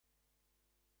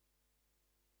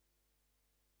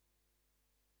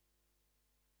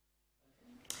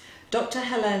Dr.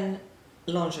 Helene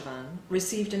Langevin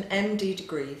received an MD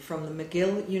degree from the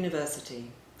McGill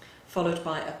University, followed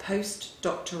by a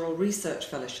postdoctoral research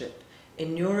fellowship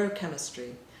in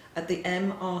neurochemistry at the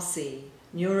MRC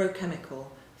Neurochemical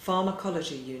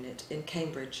Pharmacology Unit in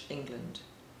Cambridge, England,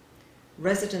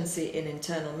 residency in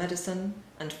internal medicine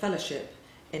and fellowship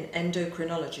in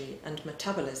endocrinology and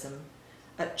metabolism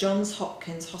at Johns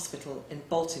Hopkins Hospital in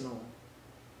Baltimore.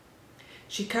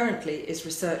 She currently is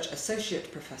Research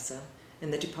Associate Professor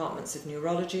in the Departments of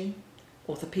Neurology,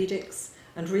 Orthopedics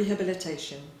and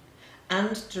Rehabilitation,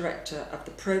 and Director of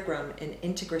the Programme in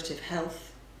Integrative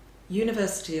Health,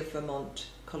 University of Vermont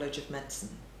College of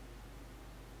Medicine.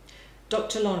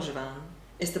 Dr. Langevin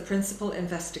is the principal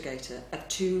investigator of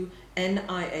 2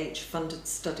 NIH-funded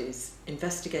studies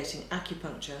investigating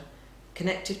acupuncture,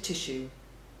 connective tissue,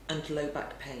 and low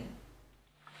back pain.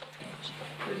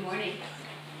 Good morning.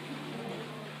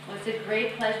 Well, it's a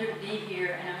great pleasure to be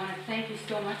here, and I want to thank you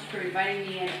so much for inviting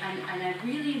me, and I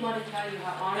really want to tell you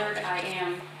how honored I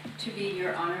am to be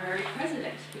your honorary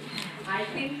president. I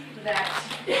think that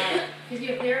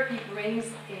physiotherapy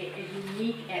brings a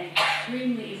unique and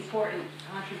extremely important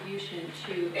contribution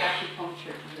to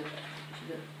acupuncture,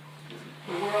 to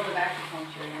the world of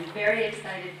acupuncture. And I'm very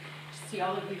excited to see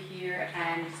all of you here,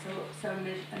 and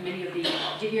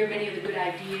to hear many of the good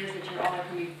ideas that you're all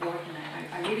coming forth. And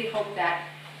I really hope that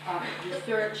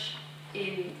research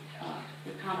in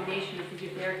the combination of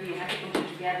physiotherapy and acupuncture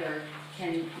together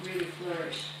can really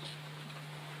flourish.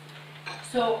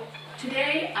 So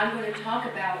today I'm going to talk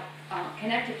about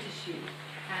connective tissue,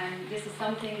 and this is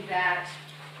something that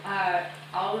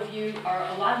all of you are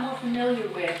a lot more familiar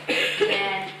with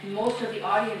than most of the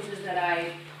audiences that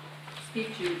I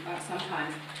speak to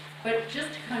sometimes. But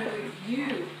just to kind of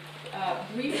review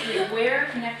briefly where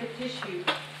connective tissue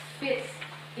fits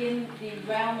in the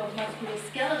realm of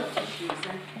musculoskeletal tissues.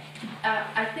 And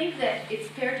I think that it's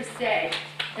fair to say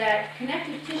that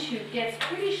connective tissue gets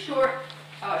pretty short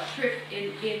shrift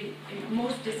in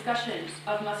most discussions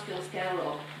of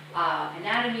musculoskeletal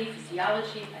anatomy,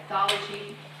 physiology,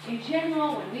 pathology. In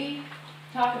general, when we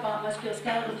talk about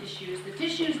musculoskeletal tissues, the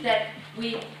tissues that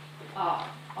we are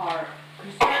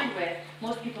concerned with,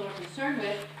 most people are concerned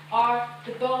with, are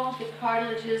the bones, the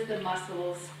cartilages, the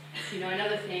muscles, and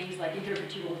other things like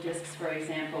intervertebral discs, for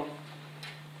example.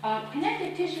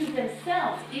 Connective tissues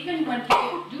themselves, even when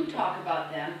people do talk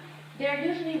about them, they're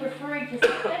usually referring to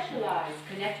specialized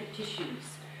connective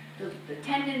tissues, the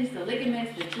tendons, the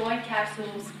ligaments, the joint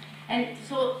capsules. And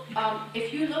so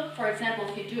if you look, for example,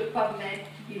 if you do a PubMed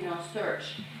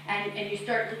search, and you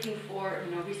start looking for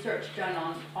research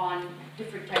done on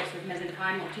different types of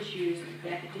mesenchymal tissues and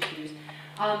connective tissues,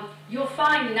 you'll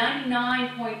find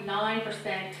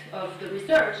 99.9% of the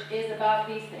research is about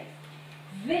these things.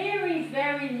 Very,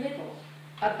 very little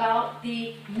about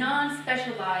the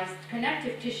non-specialized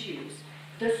connective tissues,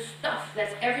 the stuff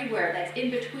that's everywhere, that's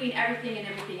in between everything and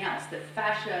everything else, the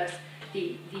fascias,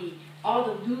 all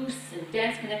the loose and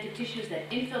dense connective tissues that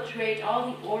infiltrate all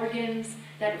the organs,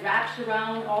 that wraps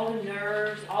around all the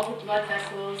nerves, all the blood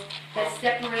vessels, that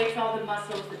separates all the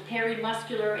muscles, the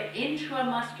perimuscular and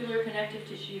intramuscular connective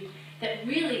tissue that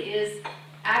really is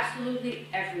absolutely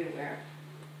everywhere.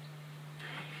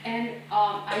 And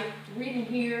I'm reading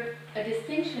here a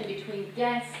distinction between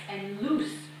dense and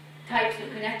loose types of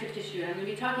connective tissue. And I'm going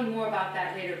to be talking more about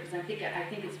that later because I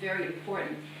think it's very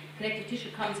important. Connective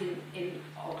tissue comes in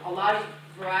a lot of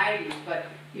varieties, but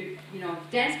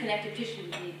dense connective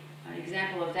tissue, an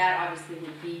example of that obviously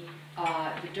would be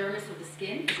the dermis of the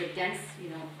skin. It's a dense,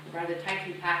 rather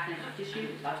tightly packed connective tissue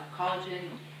with lots of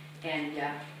collagen and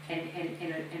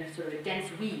a sort of a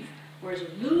dense weave. Whereas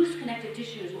loose connective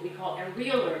tissue is what we call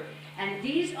areolar, and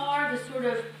these are the sort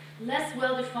of less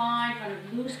well-defined kind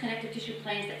of loose connective tissue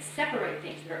planes that separate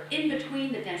things, that are in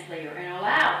between the dense layer and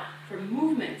allow for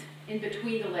movement in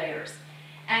between the layers.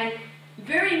 And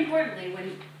very importantly,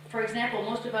 when, for example,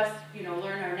 most of us,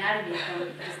 learn our anatomy from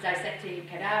just dissecting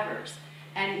cadavers,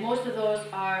 and most of those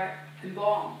are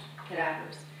embalmed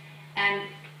cadavers. And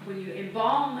when you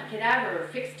embalm a cadaver or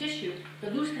fixed tissue, the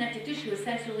loose connective tissue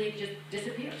essentially just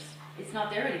disappears. It's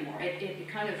not there anymore. It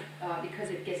kind of, because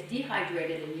it gets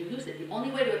dehydrated and you lose it. The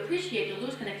only way to appreciate the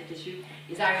loose connective tissue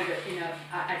is either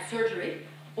at surgery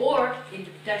or in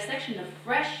dissection of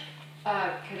fresh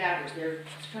cadavers. They're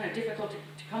kind of difficult to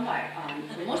come by.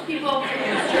 So most people,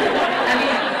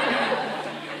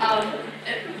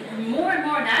 more and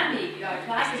more anatomy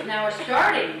classes now are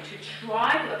starting to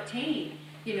try to obtain,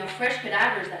 fresh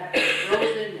cadavers that have been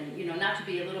frozen and, not to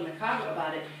be a little macabre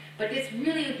about it. But it's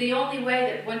really the only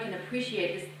way that one can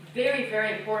appreciate this very,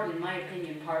 very important, in my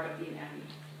opinion, part of the anatomy.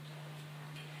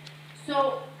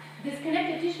 So this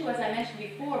connective tissue, as I mentioned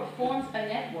before, forms a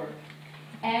network.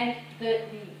 And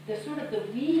the sort of the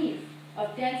weave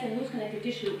of dense and loose connective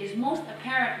tissue is most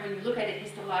apparent when you look at it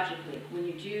histologically. When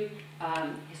you do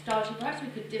histology, perhaps we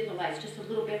could dim the lights just a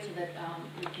little bit so that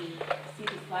we can see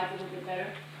the slides a little bit better.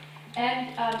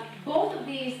 And both of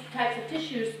these types of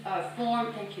tissues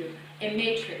form, thank you, a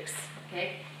matrix.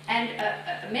 Okay? And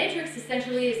a matrix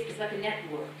essentially is like a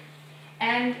network.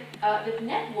 And the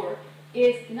network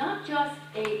is not just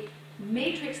a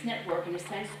matrix network in the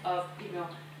sense of, you know,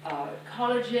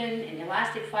 collagen and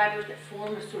elastic fibers that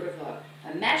form a sort of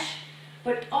a mesh,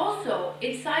 but also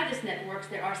inside this network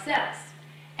there are cells.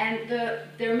 And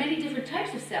there are many different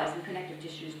types of cells in connective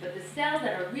tissues, but the cells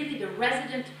that are really the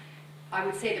resident, I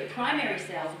would say the primary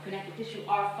cells of connective tissue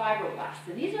are fibroblasts.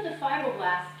 And these are the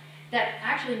fibroblasts that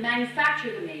actually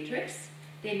manufacture the matrix.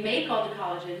 They make all the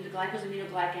collagen, the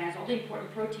glycosaminoglycans, all the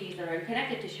important proteins that are in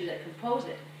connective tissue that compose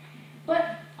it.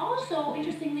 But also,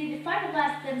 interestingly, the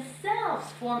fibroblasts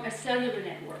themselves form a cellular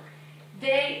network.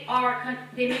 They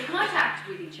make contact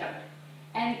with each other.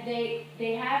 And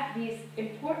they have these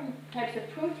important types of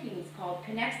proteins called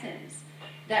connexins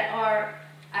that are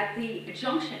at the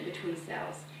junction between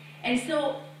cells. And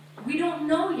so we don't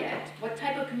know yet what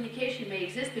type of communication may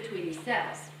exist between these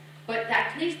cells. But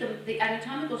at least the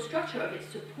anatomical structure of it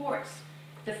supports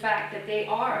the fact that they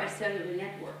are a cellular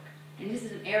network. And this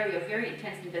is an area of very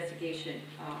intense investigation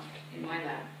in my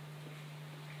lab.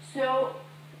 So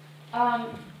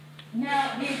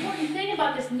now the important thing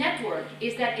about this network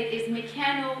is that it is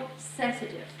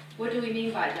mechanosensitive. What do we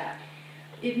mean by that?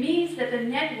 It means that the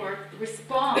network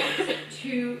responds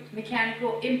to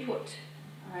mechanical input.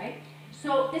 All right?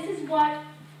 So this is what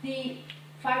the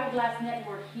fibroblast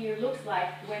network here looks like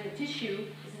when the tissue,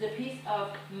 this is a piece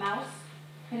of mouse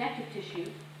connective tissue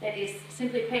that is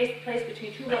simply placed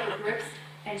between two rubber grips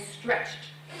and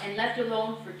stretched and left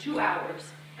alone for 2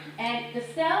 hours. And the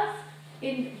cells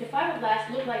in the fibroblasts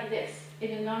look like this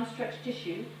in a non-stretched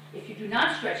tissue. If you do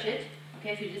not stretch it,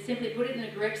 okay, if you just simply put it in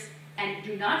the grips and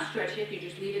do not stretch it, you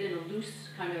just leave it in a loose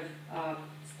kind of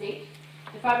state,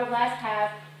 the fibroblasts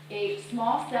have a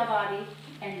small cell body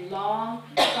and long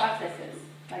processes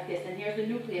like this. And here's the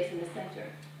nucleus in the center.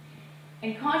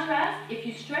 In contrast, if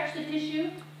you stretch the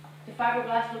tissue, the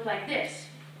fibroblasts look like this.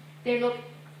 They look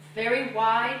very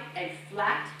wide and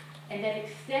flat and then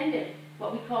extended,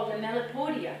 what we call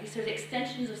lamellipodia. These are the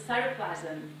extensions of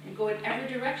cytoplasm and go in every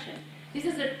direction. This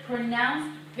is a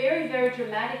pronounced, very, very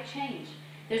dramatic change.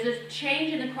 There's a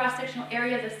change in the cross-sectional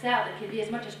area of the cell that can be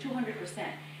as much as 200%.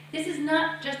 This is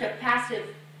not just a passive,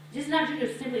 this is not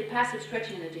just simply passive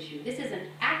stretching in the tissue. This is an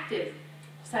active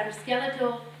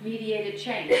cytoskeletal mediated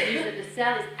change. It means that the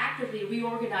cell is actively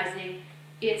reorganizing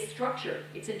its structure,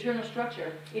 its internal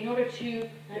structure, in order to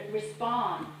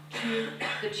respond to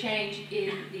the change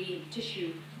in the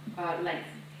tissue length.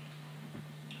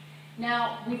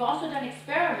 Now, we've also done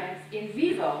experiments in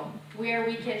vivo where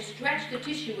we can stretch the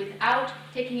tissue without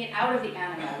taking it out of the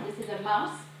animal. This is a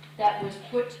mouse that was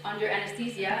put under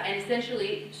anesthesia and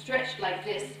essentially stretched like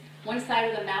this. One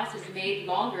side of the mouse is made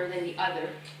longer than the other.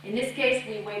 In this case,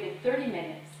 we waited 30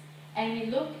 minutes. And we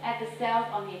looked at the cells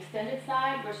on the extended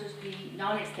side versus the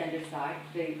non-extended side.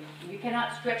 You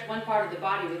cannot stretch one part of the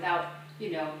body without,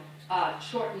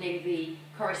 shortening the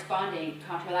corresponding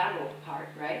contralateral part,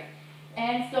 right?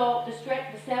 And so the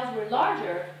cells were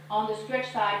larger on the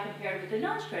stretch side compared with the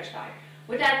non-stretch side.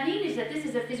 What that means is that this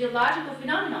is a physiological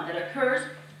phenomenon that occurs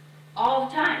all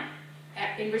the time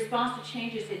in response to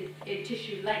changes in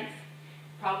tissue length.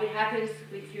 Probably happens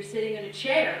if you're sitting in a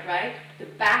chair, right? The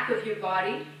back of your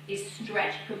body is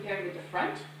stretched compared with the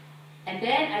front. And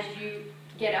then as you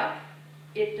get up,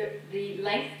 the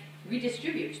length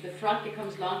redistributes. The front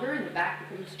becomes longer and the back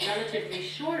becomes relatively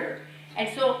shorter. And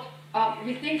so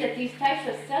we think that these types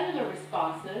of cellular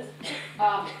responses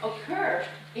occur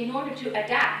in order to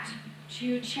adapt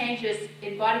to changes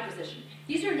in body position.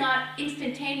 These are not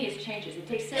instantaneous changes. It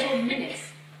takes several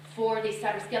minutes for these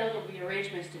cytoskeletal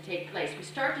rearrangements to take place. We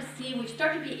start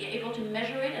to be able to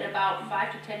measure it at about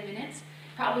 5 to 10 minutes.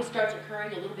 Probably starts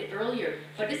occurring a little bit earlier,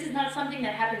 but this is not something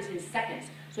that happens in seconds.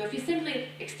 So if you simply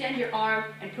extend your arm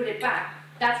and put it back,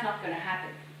 that's not going to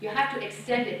happen. You have to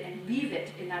extend it and leave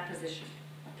it in that position,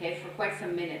 okay, for quite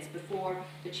some minutes before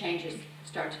the changes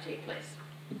start to take place.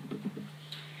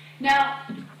 Now,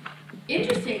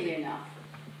 interestingly enough,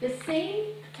 the same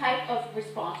type of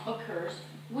response occurs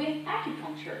with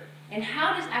acupuncture. And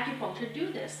how does acupuncture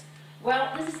do this?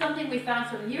 Well, this is something we found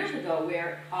some years ago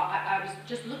where I was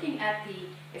just looking at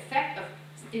the effect of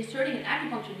inserting an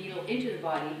acupuncture needle into the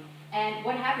body and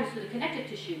what happens to the connective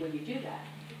tissue when you do that.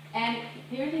 And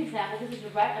here's an example. This is the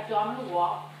right abdominal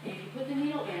wall, and you put the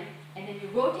needle in, and then you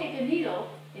rotate the needle.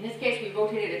 In this case, we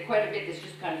rotated it quite a bit. This is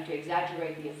just kind of to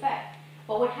exaggerate the effect.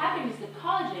 But what happens is the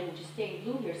collagen, which is stained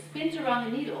blue here, spins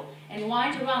around the needle and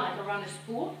winds around like around a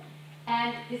spool.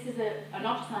 And this is an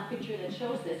ultrasound picture that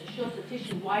shows this. It shows the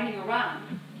tissue winding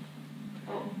around.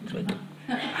 Oh,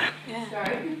 Yeah.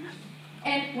 sorry.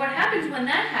 And what happens when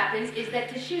that happens is that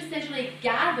tissue essentially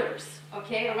gathers,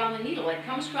 okay, around the needle. It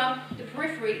comes from the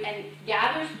periphery and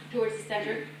gathers towards the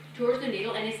center, towards the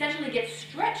needle, and essentially gets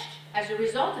stretched as a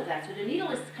result of that. So the needle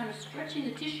is kind of stretching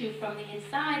the tissue from the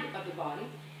inside of the body.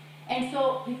 And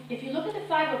so if you look at the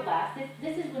fibroblast,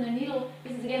 this is when the needle,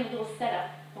 this is again a little setup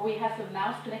where we have some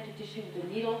mouse connective tissue with the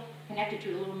needle connected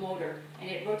to a little motor, and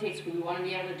it rotates. We want to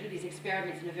be able to do these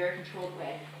experiments in a very controlled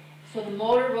way. So the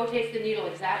motor rotates the needle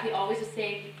exactly, always the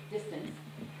same distance.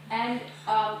 And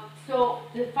so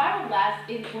the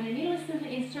fibroblast, when the needle is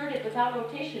simply inserted without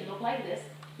rotation, look like this.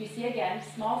 You see again,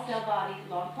 small cell body,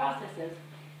 long processes.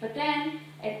 But then,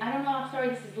 and I don't know, I'm sorry,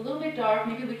 this is a little bit dark.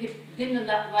 Maybe we could dim the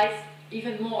lights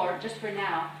even more, just for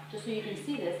now, just so you can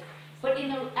see this. But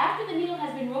after the needle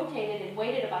has been rotated and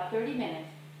waited about 30 minutes,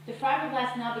 the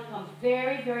fibroblast now becomes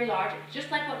very, very large,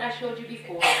 just like what I showed you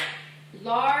before.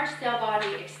 Large cell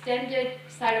body, extended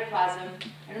cytoplasm.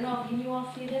 I don't know, can you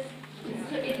all see this?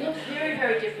 It looks very,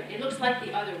 very different. It looks like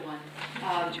the other one,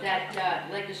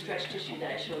 like the stretched tissue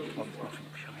that I showed you before.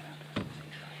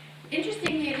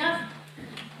 Interestingly enough,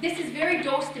 this is very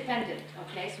dose dependent,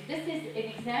 okay? So this is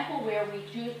an example where we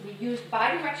use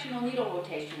bidirectional needle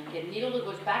rotation, okay? The needle that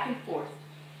goes back and forth.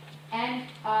 And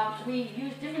we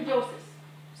use different doses.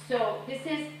 So this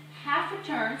is half a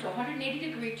turn, so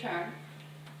 180-degree turn,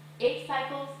 8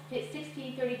 cycles,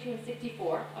 16, 32, and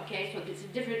 64, okay? So it's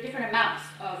different amounts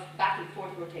of back and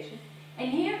forth rotation. And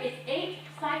here it's 8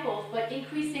 cycles, but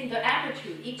increasing the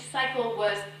amplitude. Each cycle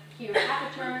was here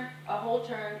half a turn, a whole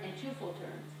turn, and 2 full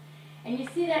turns. And you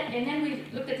see that, and then we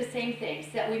looked at the same things.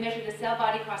 So we measured the cell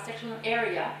body cross-sectional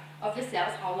area of the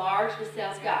cells, how large the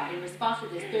cells got in response to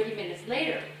this 30 minutes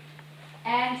later.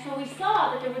 And so we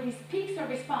saw that there were these peaks of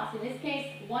response. In this case,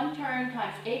 1 turn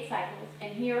times 8 cycles,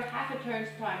 and here half a turn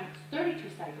times 32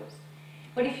 cycles.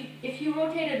 But if you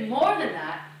rotated more than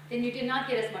that, then you did not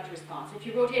get as much response. If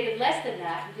you rotated less than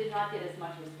that, you did not get as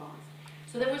much response.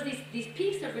 So there was these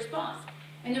peaks of response.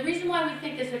 And the reason why we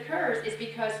think this occurs is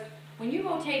because when you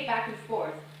rotate back and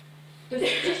forth, the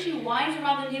tissue winds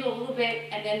around the needle a little bit,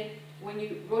 and then when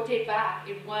you rotate back,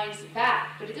 it winds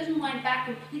back, but it doesn't wind back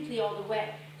completely all the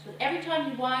way. So every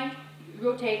time you wind, you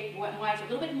rotate, winds a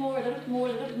little bit more, a little bit more,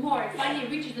 a little bit more, and finally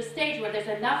it reaches the stage where there's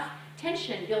enough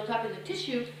tension built up in the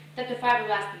tissue that the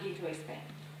fibroblasts begin to expand.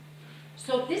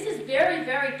 So this is very,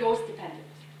 very dose dependent.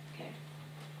 Okay.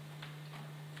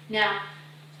 Now,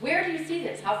 where do you see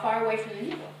this? How far away from the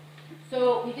needle?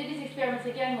 So we did these experiments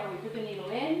again where we put the needle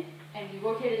in and we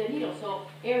rotated the needle. So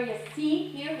area C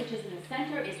here, which is in the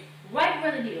center, is right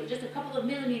where the needle, just a couple of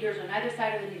millimeters on either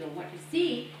side of the needle. What you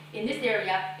see in this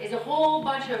area is a whole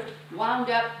bunch of wound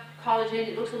up collagen.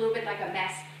 It looks a little bit like a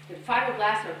mess. The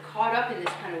fibroblasts are caught up in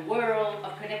this kind of whirl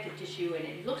of connective tissue, and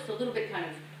it looks a little bit kind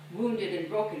of wounded and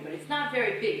broken, but it's not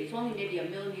very big. It's only maybe a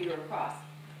millimeter across.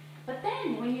 But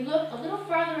then when you look a little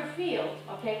farther afield,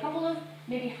 okay, a couple of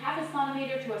maybe half a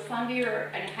centimeter to a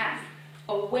centimeter and a half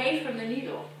away from the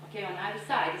needle, okay, on either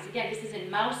side. This is in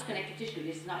mouse connective tissue.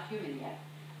 This is not human yet.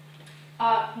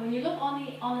 When you look on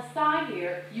the side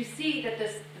here, you see that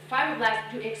the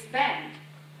fibroblasts do expand.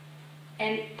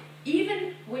 And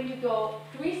even when you go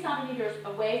 3 centimeters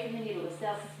away from the needle, the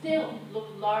cells still look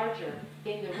larger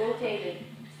in the rotated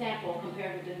sample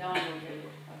compared with the non-rotated,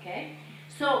 okay?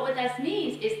 So what that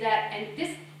means is that, and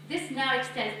this now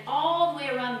extends all the way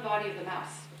around the body of the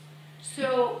mouse.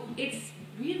 So it's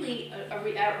really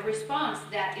a response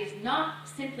that is not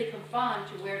simply confined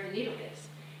to where the needle is.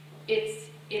 It's,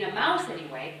 in a mouse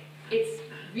anyway, it's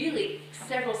really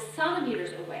several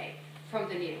centimeters away from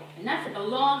the needle. And that's a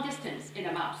long distance in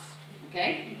a mouse,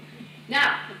 okay?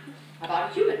 Now, how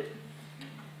about a human?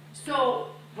 So,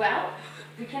 well,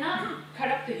 we cannot cut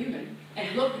up the human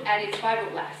and look at its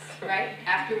fibroblasts, right,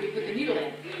 after we put the needle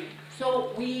in.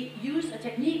 So we use a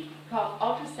technique called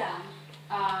ultrasound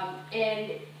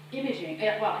and imaging.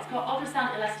 Well, it's called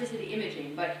ultrasound elasticity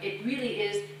imaging, but it really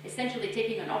is essentially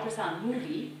taking an ultrasound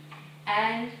movie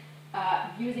and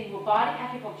using robotic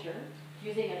acupuncture,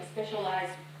 using a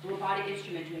specialized robotic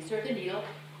instrument to insert the needle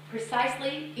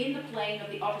precisely in the plane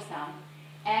of the ultrasound.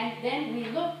 And then we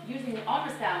look, using the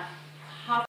ultrasound,